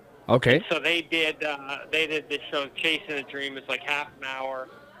Dream. Okay. So they did this show, Chasing the Dream. It's like half an hour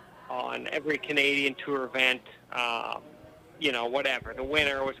on every Canadian Tour event, you know, whatever. The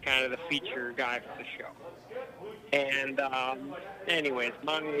winner was kind of the feature guy for the show. And anyways,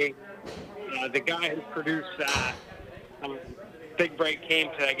 the guy who produced that, big break came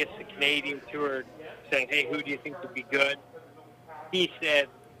to, I guess, the Canadian Tour saying, hey, who do you think would be good? He said,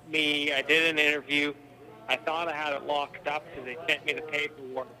 me. I did an interview. I thought I had it locked up because they sent me the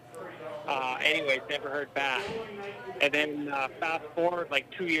paperwork. Anyways, never heard back. And then fast forward like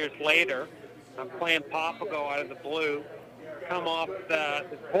 2 years later, I'm playing Papago out of the blue, come off the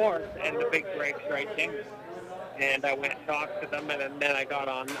course, and the big break's right there. And I went and talked to them, and then I got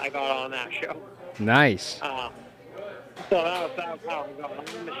on that show. Nice. So that was how I got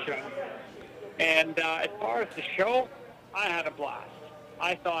on the show. And as far as the show, I had a blast.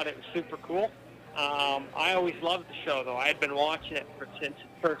 I thought it was super cool. I always loved the show, though. I had been watching it since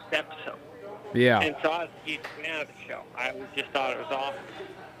the first episode. Yeah. And so I was a huge fan of the show. I just thought it was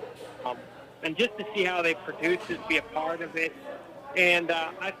awesome. And just to see how they produced it, be a part of it. And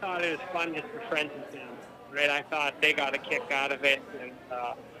I thought it was fun just for friends and family. Right? I thought they got a kick out of it. And,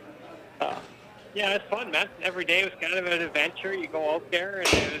 yeah, it's fun, man. Every day was kind of an adventure. You go out there,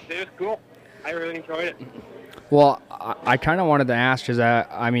 and it was cool. I really enjoyed it. Well, I kind of wanted to ask, because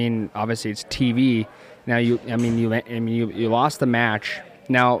I mean, obviously it's TV. Now you lost the match.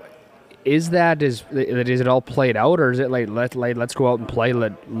 Now, is it all played out, or is it like let's go out and play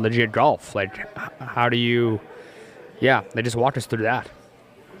legit golf? Like, how do you? Yeah, they just walked us through that.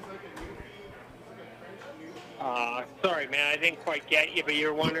 Sorry, man, I didn't quite get you, but you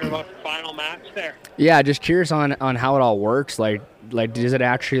were wondering about the final match there. Yeah, just curious on how it all works. Like, does it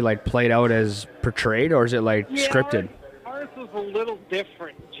actually like played out as portrayed, or is it like scripted? Ours was a little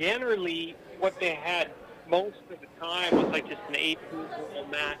different. Generally, what they had most of the time was like just an 8-hole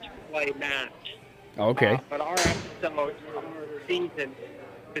match. Okay. But our episode, our season,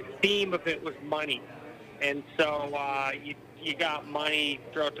 the theme of it was money, and so you got money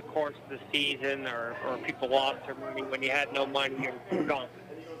throughout the course of the season, or people lost their money when you had no money or gone,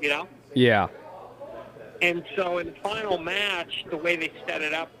 you know? Yeah. And so in the final match, the way they set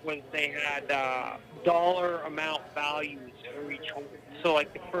it up was they had dollar amount values for each hole. So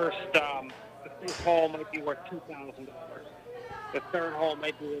like the first hole might be worth $2,000. The third hole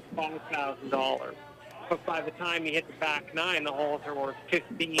might be worth $5,000. But by the time you hit the back nine, the holes are worth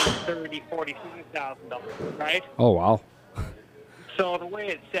 $15,000, $30,000, $45,000, right? Oh, wow. So the way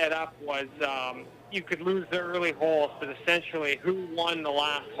it's set up was you could lose the early holes, but essentially who won the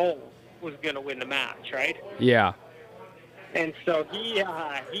last hole was going to win the match, right? Yeah. And so he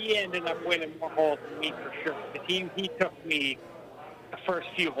ended up winning more holes than me for sure. But he took me the first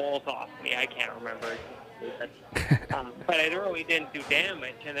few holes off me. I can't remember exactly. But it really didn't do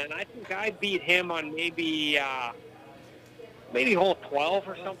damage. And then I think I beat him on maybe hole 12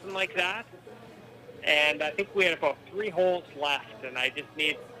 or something like that. And I think we had about 3 holes left, and I just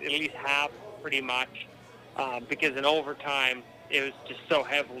needed at least half pretty much because in overtime it was just so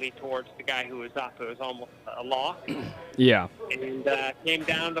heavily towards the guy who was up. It was almost a lock. Yeah. And came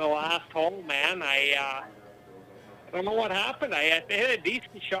down to the last hole, man. I don't know what happened. I hit a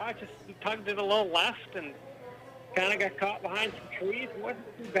decent shot, just tugged it a little left and kind of got caught behind some trees. Wasn't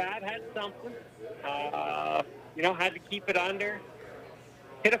too bad, had something. Had to keep it under.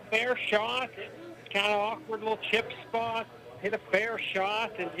 Hit a fair shot. Kind of awkward little chip spot, hit a fair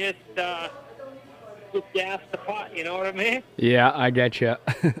shot, and just gas the putt, you know what I mean? Yeah, I get you.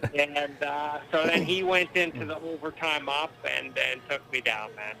 And so then he went into the overtime up and took me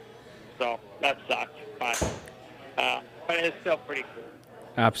down, man. So that sucked, but it's still pretty cool.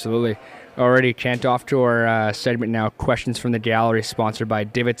 Absolutely. Already, Kent, off to our segment now, Questions from the Gallery, sponsored by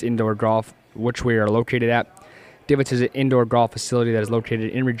Divots Indoor Golf, which we are located at. Divots is an indoor golf facility that is located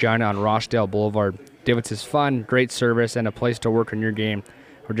in Regina on Rochdale Boulevard. Divots is fun, great service, and a place to work on your game.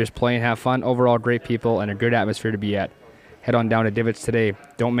 or just play and have fun. Overall, great people and a good atmosphere to be at. Head on down to Divots today.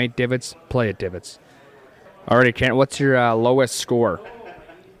 Don't make divots, play at Divots. Alrighty, Kent, what's your lowest score?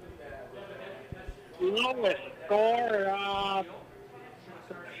 Lowest score,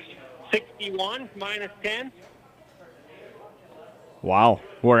 61 minus 10. Wow,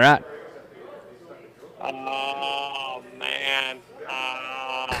 where at? Oh, man.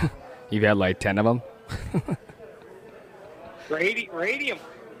 You've had like 10 of them? Radium.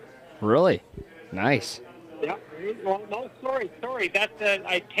 Really? Nice. Yeah. Well, no, sorry. That's 10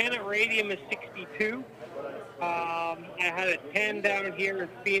 at Radium is 62. I had a 10 down here in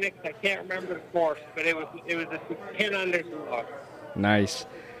Phoenix. I can't remember the course, but it was a 10 under. Nice.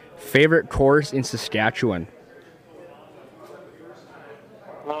 Favorite course in Saskatchewan?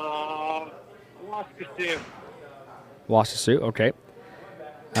 Waskesiu. Waskesiu, okay.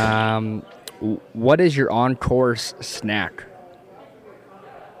 What is your on-course snack?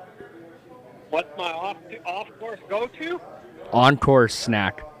 What's my off-course go-to? On-course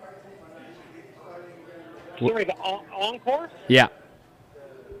snack. Sorry, the on-course? Yeah.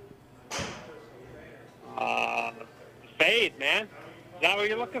 Fade, man. Is that what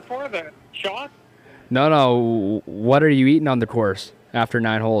you're looking for? The shot? No. What are you eating on the course after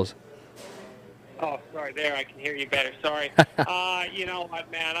 9 holes? Oh, sorry. There, I can hear you better. Sorry. You know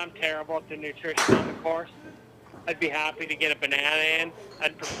what, man? I'm terrible at the nutrition on the course. I'd be happy to get a banana in.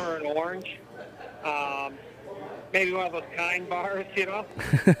 I'd prefer an orange. Maybe one of those Kind bars, you know?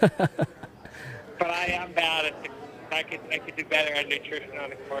 But I am bad at it. I could do better at nutrition on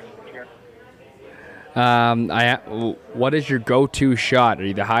the course for sure. What is your go-to shot? Are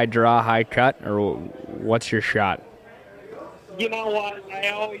you the high draw, high cut, or what's your shot? You know what? I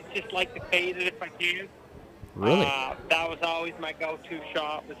always just like to fade it if I can. Really? That was always my go-to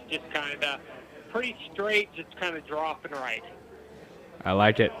shot. Was just kind of pretty straight, just kind of dropping right. I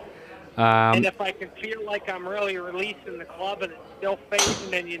like it. And if I can feel like I'm really releasing the club and it's still fading,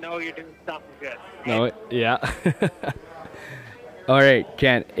 then you know you're doing something good. No, yeah. All right,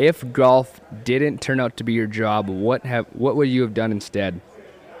 Ken. If golf didn't turn out to be your job, what would you have done instead?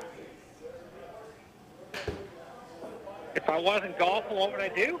 If I wasn't golfing, what would I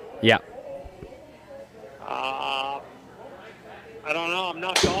do? Yeah. I don't know. I'm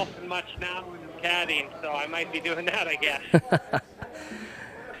not golfing much now when I'm caddying, so I might be doing that, I guess.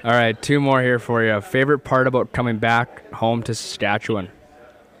 All right, 2 more here for you. Favorite part about coming back home to Saskatchewan?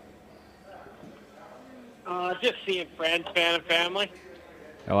 Just seeing friends, family.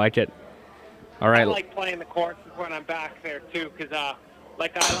 I like it. All right. I like playing the courses when I'm back there, too, because I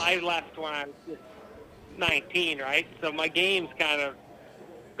left when I was just 19, right? So my game's kind of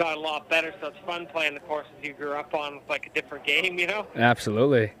got a lot better, so it's fun playing the courses you grew up on with, like, a different game, you know?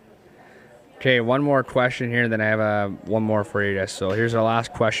 Absolutely. Okay, one more question here, then I have one more for you guys. So here's our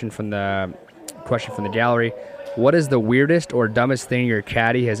last question from the gallery. What is the weirdest or dumbest thing your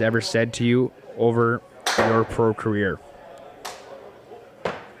caddy has ever said to you over your pro career?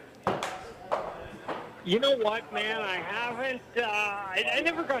 You know what, man? I haven't. I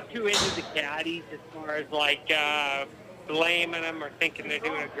never got too into the caddies as far as like blaming them or thinking they're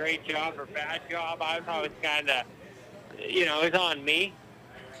doing a great job or bad job. I was always kind of, it was on me.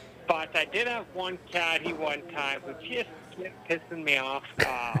 But I did have one caddy one time who just kept pissing me off.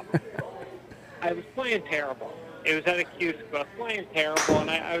 I was playing terrible. It was at a Q school. I was playing terrible, and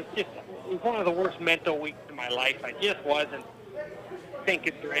it was one of the worst mental weeks of my life. I just wasn't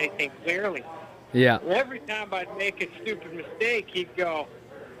thinking through anything clearly. Yeah. Well, every time I'd make a stupid mistake, he'd go,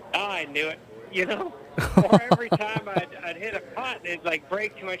 "Oh, I knew it," Or every time I'd hit a putt, and it'd like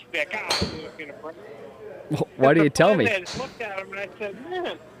break too much, he'd be like, "Oh, I knew it was gonna break." Why do you tell me? I looked at him and I said,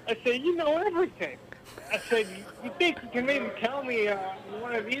 "Man," I said, "you know everything." I said, "You think you can maybe tell me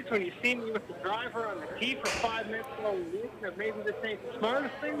one of these when you see me with the driver on the tee for 5 minutes while we leave, that maybe this ain't the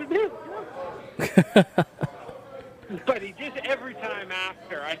smartest thing to do?" But he just, every time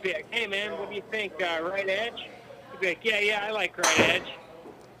after, I'd be like, "Hey, man, what do you think, right edge?" He'd be like, yeah, I like right edge.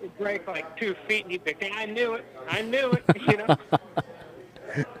 It'd break like 2 feet, and he'd be like, "I knew it. I was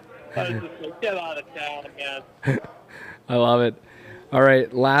just like, get out of town, man. I love it. All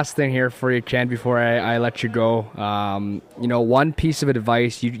right, last thing here for you, Ken, before I let you go. One piece of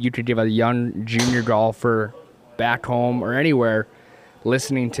advice you could give a young junior golfer back home or anywhere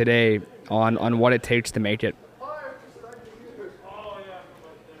listening today on what it takes to make it.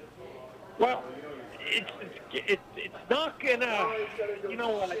 Well, it's not gonna,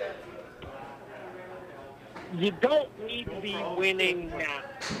 what? You don't need to be winning now.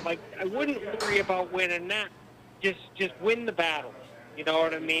 Like, I wouldn't worry about winning now. Just win the battles. You know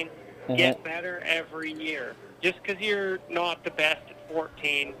what I mean? Mm-hmm. Get better every year. Just because you're not the best at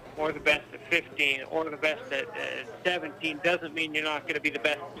 14 or the best at 15 or the best at 17 doesn't mean you're not going to be the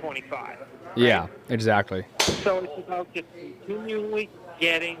best at 25. Right? Yeah, exactly. So it's about just continually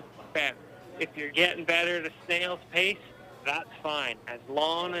getting better. If you're getting better at a snail's pace, that's fine, as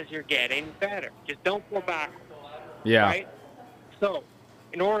long as you're getting better. Just don't go backwards. Yeah. Right? So,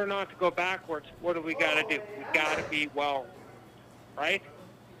 in order not to go backwards, what do we got to do? We got to be well, right?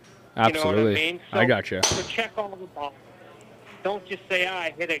 Absolutely. You know what I mean? So, I gotcha. So check all the boxes. Don't just say,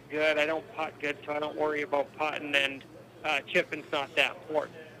 I hit it good, I don't putt good, so I don't worry about putting, and chipping's not that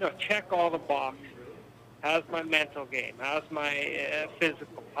important. No, check all the boxes. How's my mental game? How's my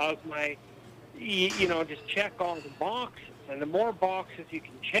physical? How's my, just check all the boxes. And the more boxes you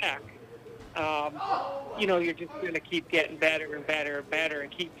can check, you're just going to keep getting better and better and better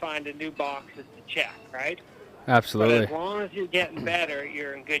and keep finding new boxes to check, right? Absolutely. But as long as you're getting better,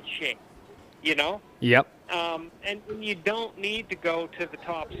 you're in good shape, Yep. And you don't need to go to the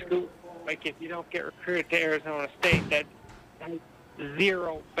top school. Like if you don't get recruited to Arizona State, that has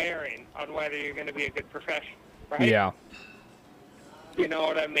zero bearing on whether you're going to be a good professional, right? Yeah. You know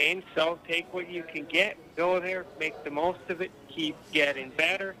what I mean? So take what you can get, go there, make the most of it, keep getting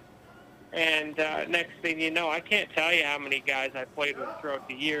better. And next thing you know, I can't tell you how many guys I played with throughout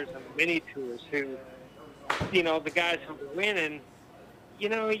the years on the mini tours who, the guys who were winning, you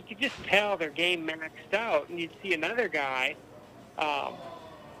could just tell their game maxed out. And you'd see another guy,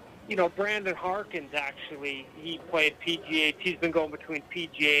 Brandon Harkins, actually, he played PGA. He's been going between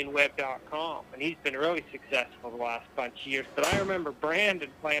PGA and Web.com, and he's been really successful the last bunch of years. But I remember Brandon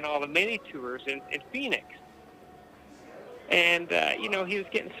playing all the mini tours in Phoenix. And, he was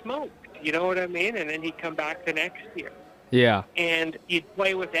getting smoked, you know what I mean? And then he'd come back the next year. Yeah. And you'd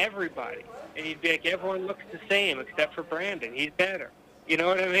play with everybody. And you'd be like, everyone looks the same except for Brandon. He's better. You know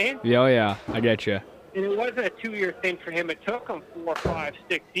what I mean? Yeah, yeah, I get you. And it wasn't a 2-year thing for him. It took him 4, 5,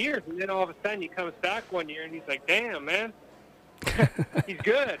 6 years. And then all of a sudden he comes back one year and he's like, damn, man. He's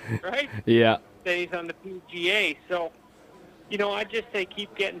good, right? Yeah. Then he's on the PGA. So, I just say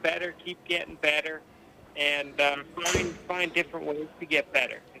keep getting better, and find different ways to get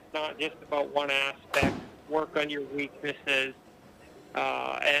better. It's not just about one aspect. Work on your weaknesses,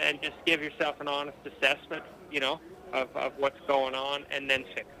 and just give yourself an honest assessment, of what's going on, and then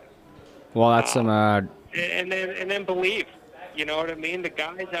fix it. Well, that's some. And then believe. You know what I mean? The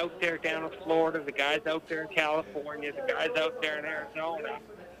guys out there down in Florida, the guys out there in California, the guys out there in Arizona.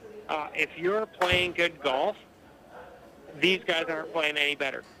 If you're playing good golf, these guys aren't playing any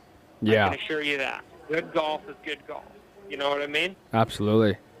better. Yeah. I can assure you that. Good golf is good golf. You know what I mean?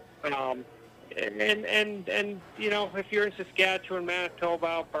 Absolutely. And if you're in Saskatchewan, Manitoba,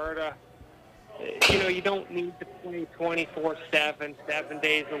 Alberta, you don't need to play 24/7, 7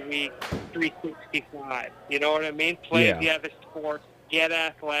 days a week, 365. You know what I mean? Play the other sports, get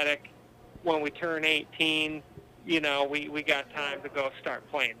athletic. When we turn 18, we got time to go start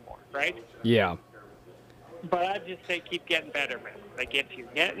playing more, right? Yeah. But I'd just say keep getting better, man. Like, if you're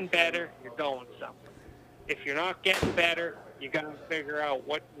getting better, you're going somewhere. If you're not getting better, you got to figure out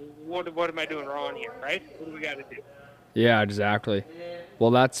what am I doing wrong here, right? What do we got to do? Yeah, exactly. Well,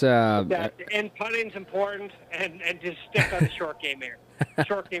 that's and putting's important, and just stick on the short game here.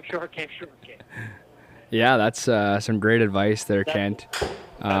 Short game. Yeah, that's some great advice there, Kent.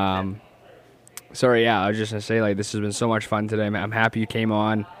 Sorry, I was just gonna say, like, this has been so much fun today. I'm happy you came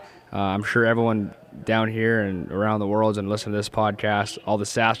on. I'm sure everyone down here and around the world and listen to this podcast. All the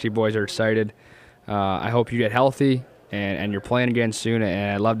Sassy boys are excited. I hope you get healthy and you're playing again soon.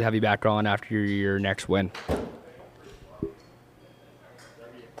 And I'd love to have you back on after your next win.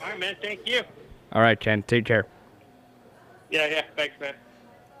 All right, man. Thank you. All right, Ken. Take care. Yeah. Thanks, man.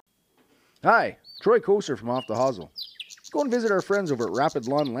 Hi, Troy Koser from Off the Hosel. Go and visit our friends over at Rapid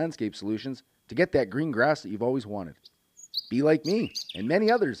Lawn Landscape Solutions to get that green grass that you've always wanted. Be like me and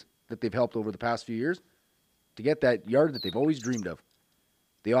many others that they've helped over the past few years to get that yard that they've always dreamed of.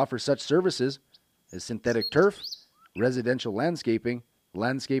 They offer such services as synthetic turf, residential landscaping,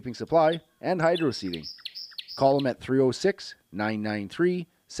 landscaping supply, and hydro seeding. Call them at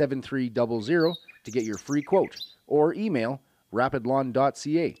 306-993-7300 to get your free quote, or email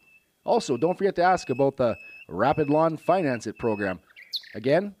rapidlawn.ca. Also, don't forget to ask about the Rapid Lawn Finance It program.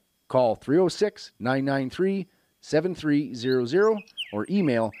 Again, call 306-993-7300 or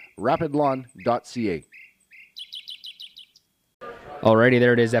email rapidlawn.ca. Alrighty,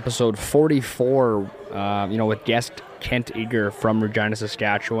 there it is, episode 44, with guest Kent Eager from Regina,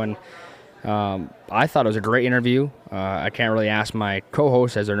 Saskatchewan. I thought it was a great interview. I can't really ask my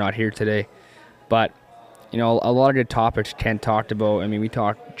co-hosts as they're not here today, but, a lot of good topics Kent talked about. I mean, we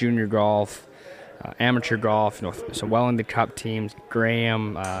talked junior golf, amateur golf, some well-in-the cup teams,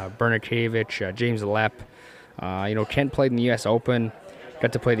 Graham, Bernakevich, James Lepp. Kent played in the U.S. Open,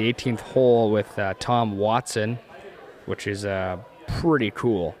 got to play the 18th hole with Tom Watson, which is pretty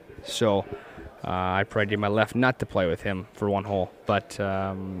cool. So I probably did my left nut to play with him for one hole. But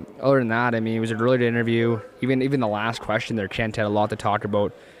other than that, it was a really good interview. Even the last question there, Kent had a lot to talk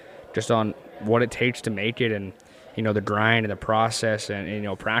about just on what it takes to make it, and the grind and the process,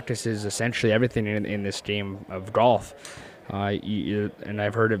 and practice is essentially everything in this game of golf. And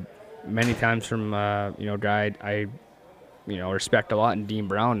I've heard it many times from a guy I respect a lot, in Dean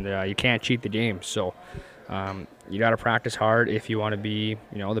Brown. You can't cheat the game, so you got to practice hard if you want to be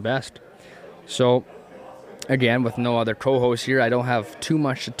the best. So again, with no other co-host here, I don't have too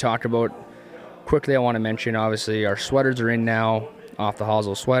much to talk about. Quickly, I want to mention, obviously, our sweaters are in now. Off the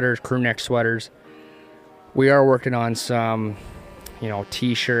Hosel sweaters, crew neck sweaters. We are working on some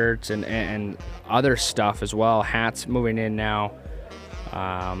t-shirts and other stuff as well. Hats moving in now.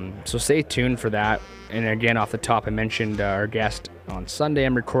 So stay tuned for that. And again, off the top, I mentioned our guest on Sunday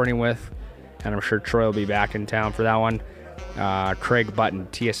I'm recording with, and I'm sure Troy will be back in town for that one. Craig Button,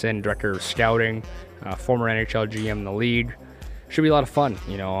 TSN Director of Scouting, former NHL GM in the league. Should be a lot of fun.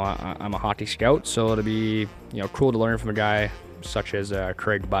 I'm a hockey scout, so it'll be cool to learn from a guy such as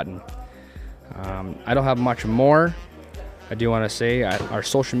Craig Button. I don't have much more. I do want to say our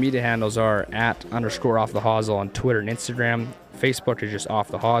social media handles are @_offthehosel on Twitter and Instagram. Facebook is just Off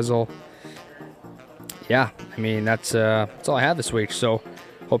the Hosel. Yeah, that's all I have this week. So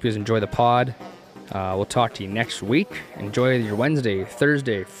hope you guys enjoy the pod. We'll talk to you next week. Enjoy your Wednesday,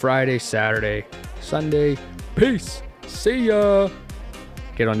 Thursday, Friday, Saturday, Sunday. Peace. See ya.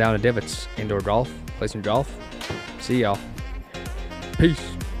 Get on down to Divots Indoor Golf. Play some golf. See y'all.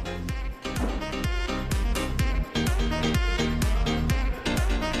 Peace.